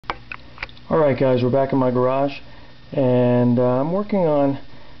Alright guys, we're back in my garage and I'm working on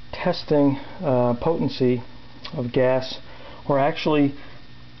testing potency of gas, or actually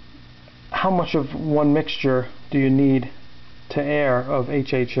how much of one mixture do you need to air of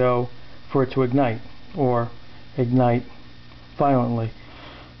HHO for it to ignite or ignite violently.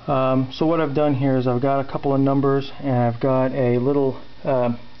 So what I've done here is I've got a couple of numbers and I've got a little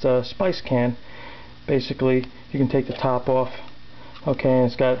it's a spice can. Basically you can take the top off, okay, and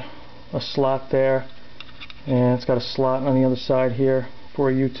it's got a slot there, and it's got a slot on the other side here for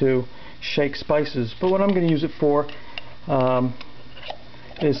you to shake spices. But what I'm going to use it for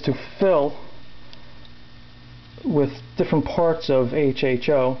is to fill with different parts of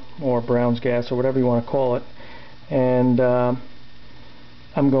HHO or Brown's gas or whatever you want to call it, and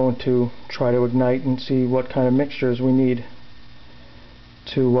I'm going to try to ignite and see what kind of mixtures we need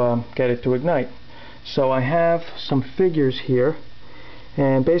to get it to ignite. So I have some figures here.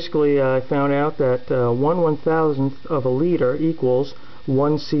 And basically I found out that 1/1000th of a liter equals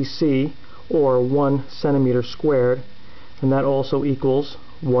 1 cc or 1 centimeter squared, and that also equals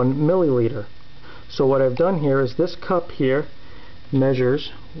 1 milliliter. So what I've done here is this cup here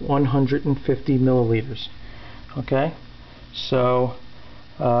measures 150 milliliters. Okay, so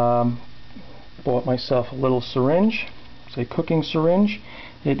bought myself a little syringe. It's a cooking syringe.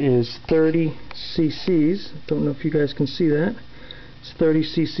 It is 30 cc's. Don't know if you guys can see that. It's 30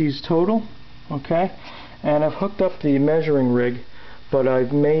 cc's total, okay, and I've hooked up the measuring rig, but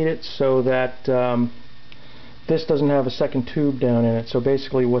I've made it so that this doesn't have a second tube down in it. So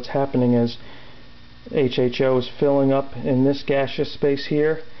basically what's happening is HHO is filling up in this gaseous space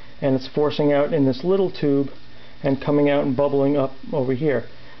here, and it's forcing out in this little tube and coming out and bubbling up over here.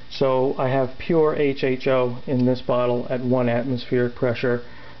 So I have pure HHO in this bottle at 1 atmospheric pressure.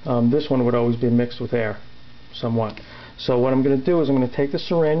 This one would always be mixed with air somewhat. So what I'm going to do is I'm going to take the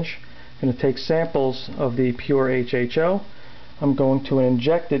syringe, I'm going to take samples of the pure HHO, I'm going to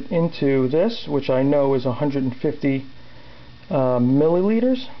inject it into this, which I know is 150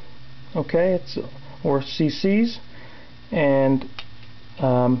 milliliters, okay, or cc's, and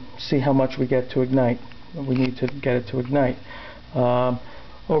see how much we get to ignite. We need to get it to ignite.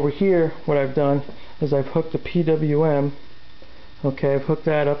 Over here what I've done is I've hooked a PWM, okay, I've hooked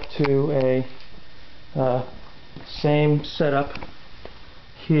that up to a same setup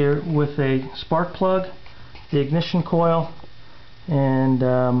here with a spark plug, the ignition coil, and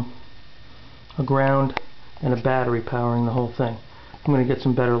a ground and a battery powering the whole thing. I'm going to get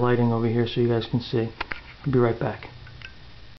some better lighting over here so you guys can see. I'll be right back.